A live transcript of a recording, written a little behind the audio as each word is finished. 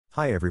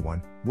Hi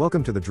everyone,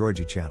 welcome to the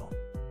Droidy channel.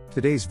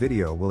 Today's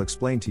video will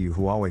explain to you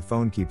Huawei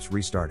phone keeps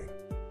restarting.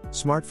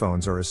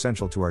 Smartphones are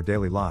essential to our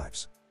daily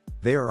lives.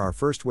 They are our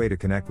first way to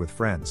connect with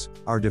friends,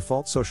 our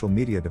default social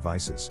media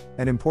devices,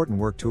 and important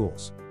work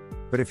tools.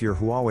 But if your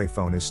Huawei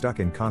phone is stuck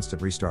in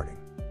constant restarting,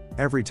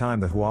 every time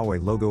the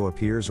Huawei logo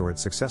appears or it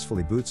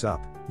successfully boots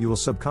up, you will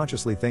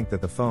subconsciously think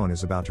that the phone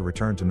is about to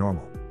return to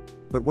normal.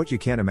 But what you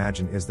can't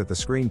imagine is that the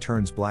screen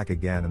turns black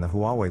again and the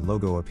Huawei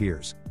logo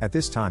appears. At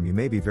this time you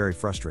may be very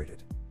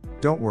frustrated.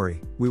 Don't worry,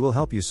 we will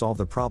help you solve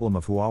the problem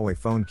of Huawei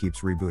phone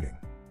keeps rebooting.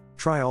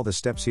 Try all the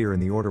steps here in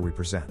the order we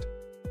present.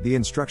 The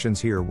instructions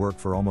here work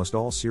for almost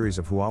all series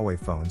of Huawei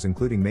phones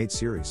including Mate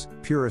series,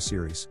 Pura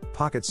series,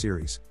 Pocket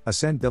series,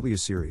 Ascend W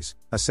series,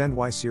 Ascend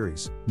Y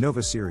series,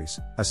 Nova series,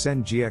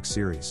 Ascend GX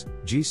series,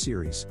 G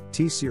series,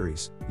 T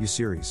series, U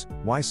series,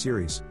 Y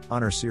series,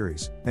 Honor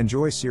series,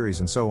 Enjoy series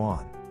and so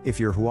on. If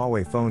your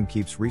Huawei phone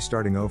keeps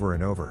restarting over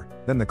and over,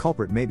 then the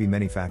culprit may be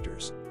many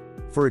factors.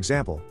 For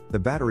example, the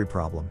battery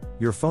problem.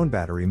 Your phone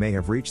battery may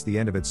have reached the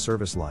end of its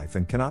service life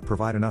and cannot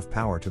provide enough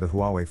power to the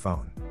Huawei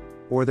phone.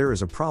 Or there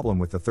is a problem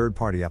with the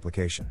third-party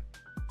application.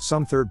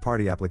 Some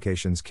third-party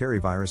applications carry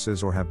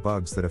viruses or have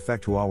bugs that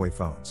affect Huawei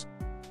phones.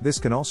 This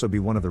can also be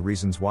one of the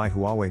reasons why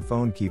Huawei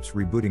phone keeps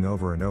rebooting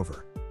over and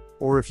over.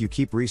 Or if you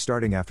keep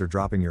restarting after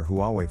dropping your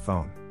Huawei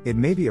phone, it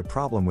may be a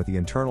problem with the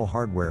internal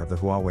hardware of the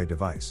Huawei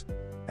device.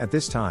 At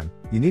this time,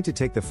 you need to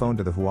take the phone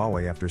to the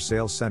Huawei After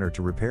Sales Center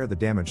to repair the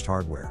damaged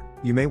hardware.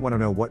 You may want to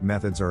know what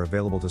methods are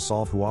available to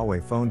solve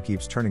Huawei phone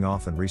keeps turning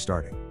off and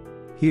restarting.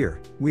 Here,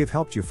 we have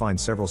helped you find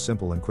several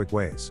simple and quick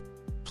ways.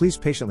 Please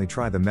patiently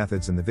try the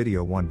methods in the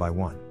video one by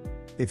one.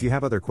 If you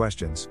have other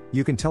questions,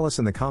 you can tell us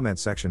in the comment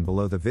section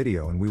below the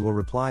video and we will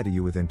reply to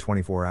you within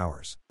 24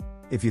 hours.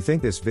 If you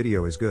think this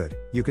video is good,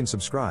 you can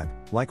subscribe,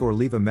 like or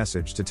leave a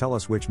message to tell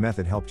us which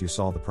method helped you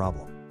solve the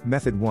problem.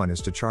 Method 1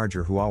 is to charge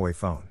your Huawei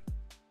phone.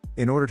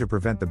 In order to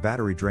prevent the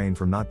battery drain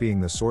from not being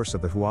the source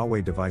of the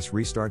Huawei device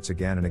restarts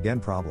again and again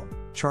problem,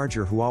 charge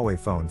your Huawei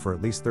phone for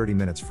at least 30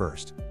 minutes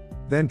first.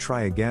 Then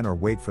try again or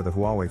wait for the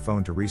Huawei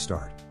phone to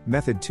restart.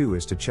 Method 2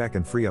 is to check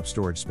and free up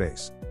storage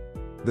space.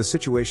 The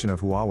situation of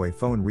Huawei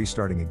phone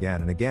restarting again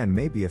and again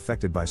may be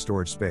affected by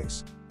storage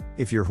space.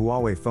 If your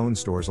Huawei phone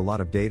stores a lot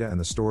of data and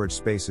the storage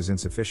space is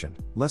insufficient,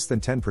 less than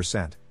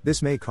 10%,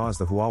 this may cause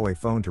the Huawei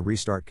phone to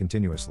restart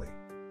continuously.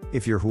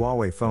 If your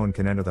Huawei phone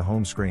can enter the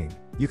home screen,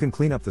 you can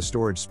clean up the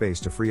storage space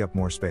to free up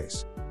more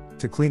space.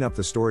 To clean up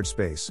the storage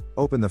space,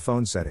 open the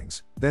phone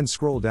settings, then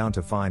scroll down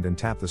to find and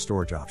tap the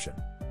storage option.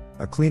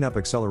 A cleanup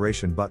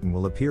acceleration button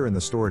will appear in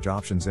the storage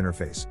options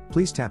interface,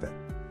 please tap it.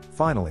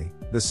 Finally,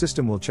 the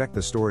system will check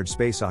the storage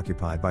space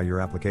occupied by your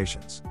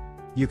applications.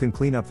 You can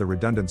clean up the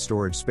redundant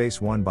storage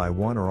space one by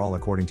one or all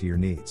according to your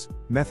needs.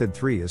 Method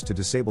 3 is to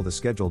disable the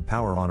scheduled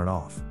power on and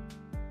off.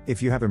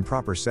 If you have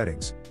improper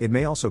settings, it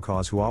may also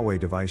cause Huawei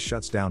device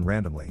shuts down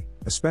randomly,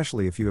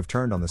 especially if you have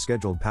turned on the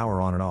scheduled power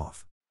on and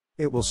off.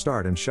 It will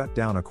start and shut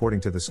down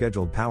according to the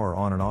scheduled power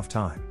on and off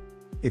time.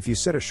 If you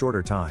set a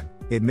shorter time,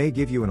 it may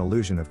give you an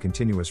illusion of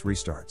continuous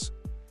restarts.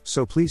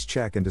 So please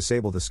check and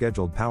disable the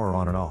scheduled power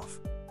on and off.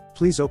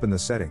 Please open the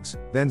settings,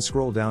 then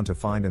scroll down to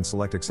find and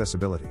select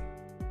accessibility.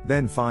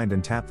 Then find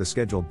and tap the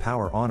scheduled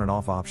power on and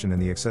off option in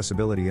the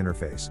accessibility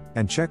interface,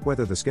 and check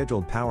whether the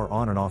scheduled power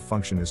on and off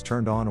function is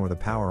turned on or the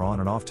power on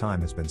and off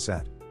time has been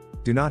set.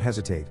 Do not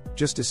hesitate,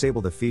 just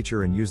disable the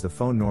feature and use the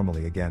phone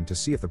normally again to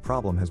see if the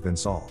problem has been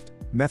solved.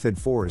 Method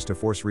 4 is to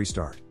force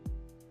restart.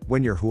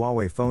 When your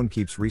Huawei phone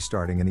keeps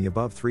restarting and the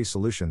above 3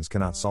 solutions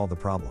cannot solve the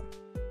problem,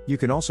 you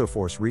can also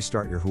force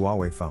restart your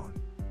Huawei phone.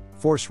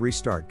 Force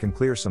restart can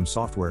clear some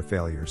software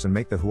failures and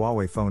make the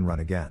Huawei phone run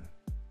again.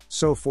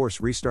 So force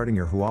restarting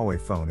your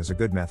Huawei phone is a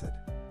good method.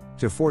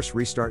 To force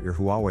restart your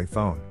Huawei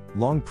phone,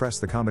 long press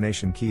the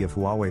combination key of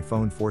Huawei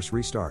phone force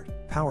restart,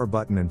 power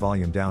button and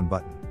volume down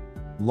button.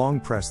 Long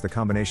press the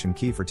combination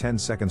key for 10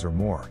 seconds or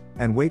more,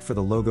 and wait for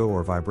the logo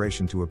or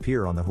vibration to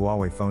appear on the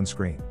Huawei phone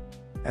screen.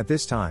 At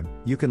this time,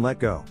 you can let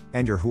go,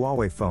 and your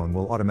Huawei phone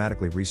will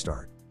automatically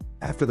restart.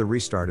 After the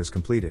restart is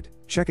completed,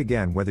 check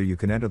again whether you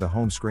can enter the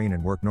home screen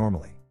and work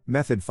normally.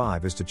 Method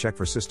 5 is to check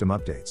for system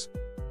updates.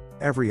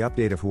 Every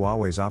update of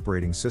Huawei's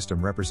operating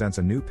system represents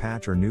a new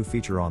patch or new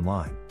feature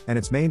online, and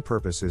its main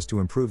purpose is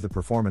to improve the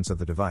performance of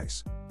the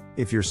device.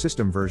 If your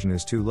system version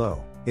is too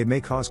low, it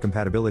may cause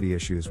compatibility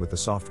issues with the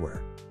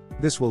software.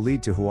 This will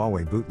lead to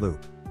Huawei boot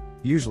loop.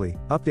 Usually,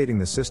 updating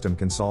the system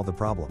can solve the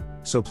problem,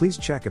 so please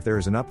check if there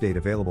is an update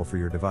available for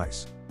your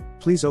device.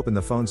 Please open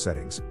the phone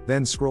settings,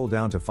 then scroll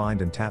down to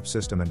find and tap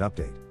System and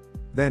Update.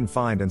 Then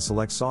find and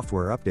select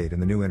Software Update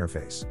in the new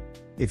interface.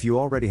 If you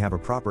already have a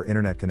proper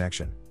internet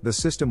connection, the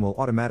system will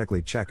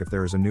automatically check if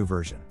there is a new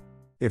version.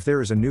 If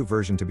there is a new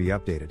version to be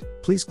updated,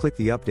 please click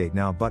the Update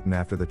Now button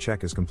after the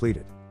check is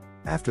completed.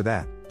 After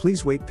that,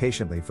 please wait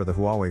patiently for the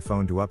Huawei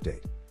phone to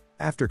update.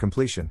 After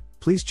completion,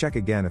 please check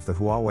again if the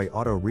Huawei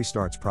auto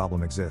restarts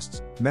problem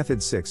exists.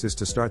 Method 6 is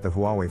to start the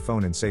Huawei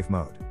phone in safe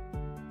mode.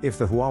 If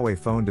the Huawei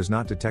phone does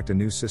not detect a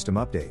new system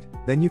update,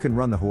 then you can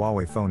run the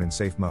Huawei phone in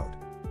safe mode.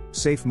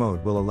 Safe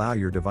mode will allow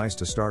your device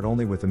to start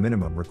only with the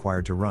minimum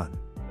required to run.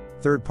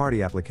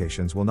 Third-party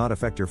applications will not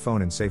affect your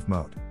phone in safe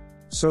mode.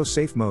 So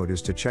safe mode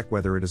is to check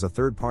whether it is a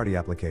third-party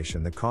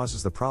application that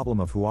causes the problem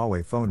of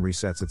Huawei phone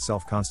resets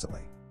itself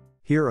constantly.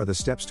 Here are the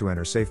steps to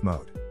enter safe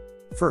mode.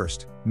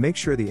 First, make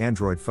sure the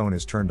Android phone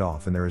is turned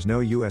off and there is no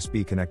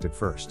USB connected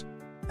first.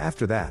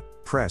 After that,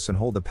 press and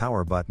hold the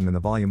power button and the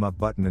volume up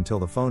button until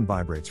the phone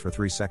vibrates for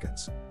 3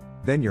 seconds.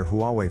 Then your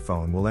Huawei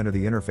phone will enter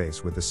the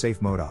interface with the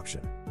safe mode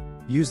option.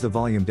 Use the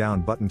volume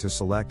down button to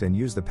select and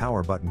use the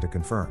power button to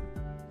confirm.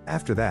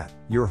 After that,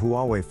 your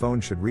Huawei phone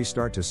should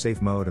restart to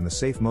safe mode and the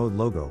safe mode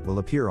logo will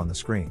appear on the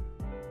screen.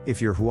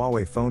 If your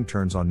Huawei phone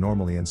turns on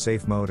normally in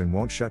safe mode and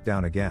won't shut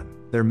down again,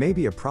 there may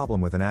be a problem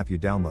with an app you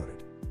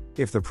downloaded.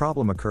 If the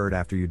problem occurred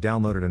after you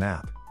downloaded an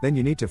app, then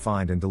you need to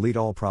find and delete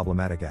all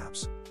problematic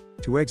apps.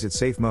 To exit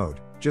safe mode,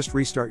 just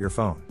restart your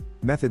phone.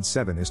 Method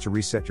 7 is to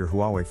reset your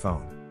Huawei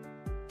phone.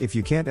 If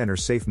you can't enter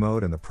safe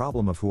mode and the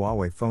problem of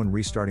Huawei phone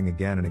restarting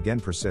again and again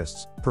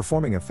persists,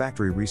 performing a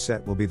factory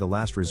reset will be the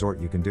last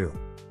resort you can do.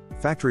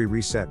 Factory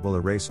reset will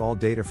erase all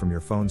data from your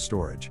phone's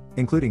storage,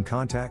 including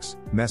contacts,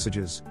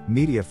 messages,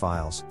 media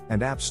files,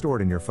 and apps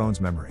stored in your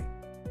phone's memory.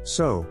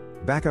 So,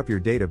 back up your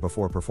data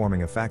before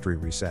performing a factory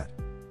reset.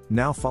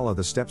 Now follow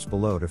the steps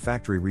below to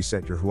factory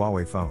reset your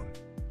Huawei phone.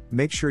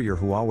 Make sure your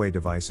Huawei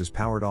device is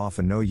powered off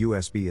and no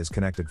USB is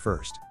connected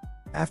first.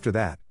 After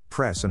that,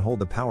 press and hold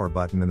the power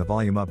button and the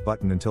volume up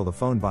button until the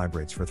phone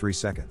vibrates for 3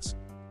 seconds.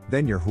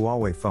 Then your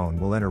Huawei phone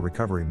will enter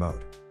recovery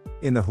mode.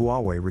 In the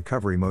Huawei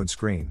recovery mode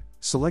screen,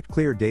 select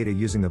clear data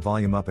using the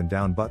volume up and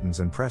down buttons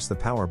and press the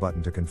power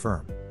button to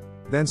confirm.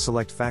 Then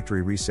select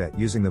factory reset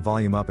using the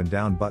volume up and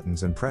down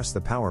buttons and press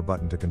the power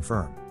button to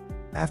confirm.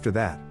 After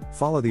that,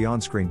 follow the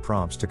on-screen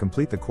prompts to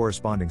complete the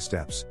corresponding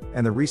steps,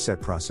 and the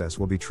reset process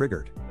will be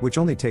triggered, which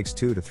only takes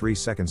 2 to 3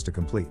 seconds to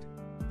complete.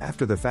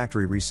 After the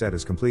factory reset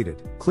is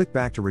completed, click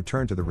back to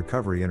return to the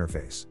recovery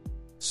interface.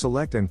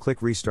 Select and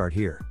click restart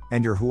here,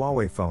 and your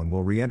Huawei phone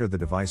will re-enter the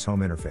device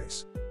home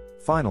interface.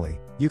 Finally,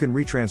 you can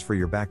retransfer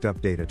your backed up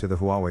data to the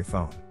Huawei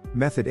phone.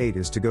 Method 8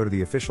 is to go to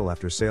the official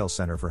after-sales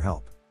center for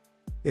help.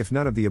 If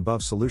none of the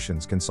above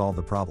solutions can solve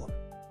the problem,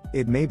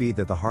 it may be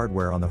that the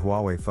hardware on the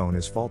Huawei phone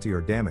is faulty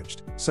or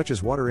damaged, such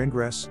as water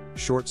ingress,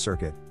 short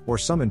circuit, or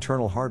some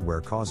internal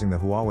hardware causing the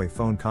Huawei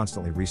phone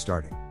constantly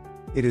restarting.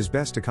 It is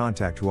best to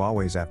contact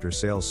Huawei's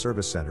after-sales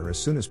service center as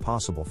soon as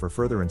possible for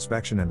further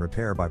inspection and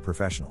repair by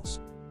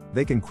professionals.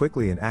 They can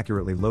quickly and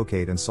accurately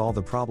locate and solve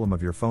the problem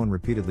of your phone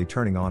repeatedly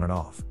turning on and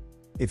off.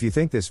 If you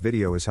think this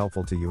video is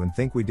helpful to you and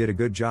think we did a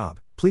good job,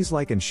 please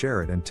like and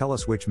share it and tell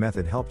us which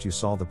method helped you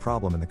solve the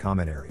problem in the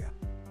comment area.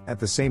 At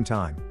the same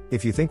time,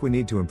 if you think we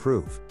need to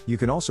improve, you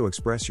can also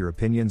express your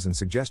opinions and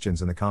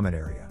suggestions in the comment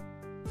area.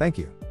 Thank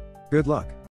you. Good luck.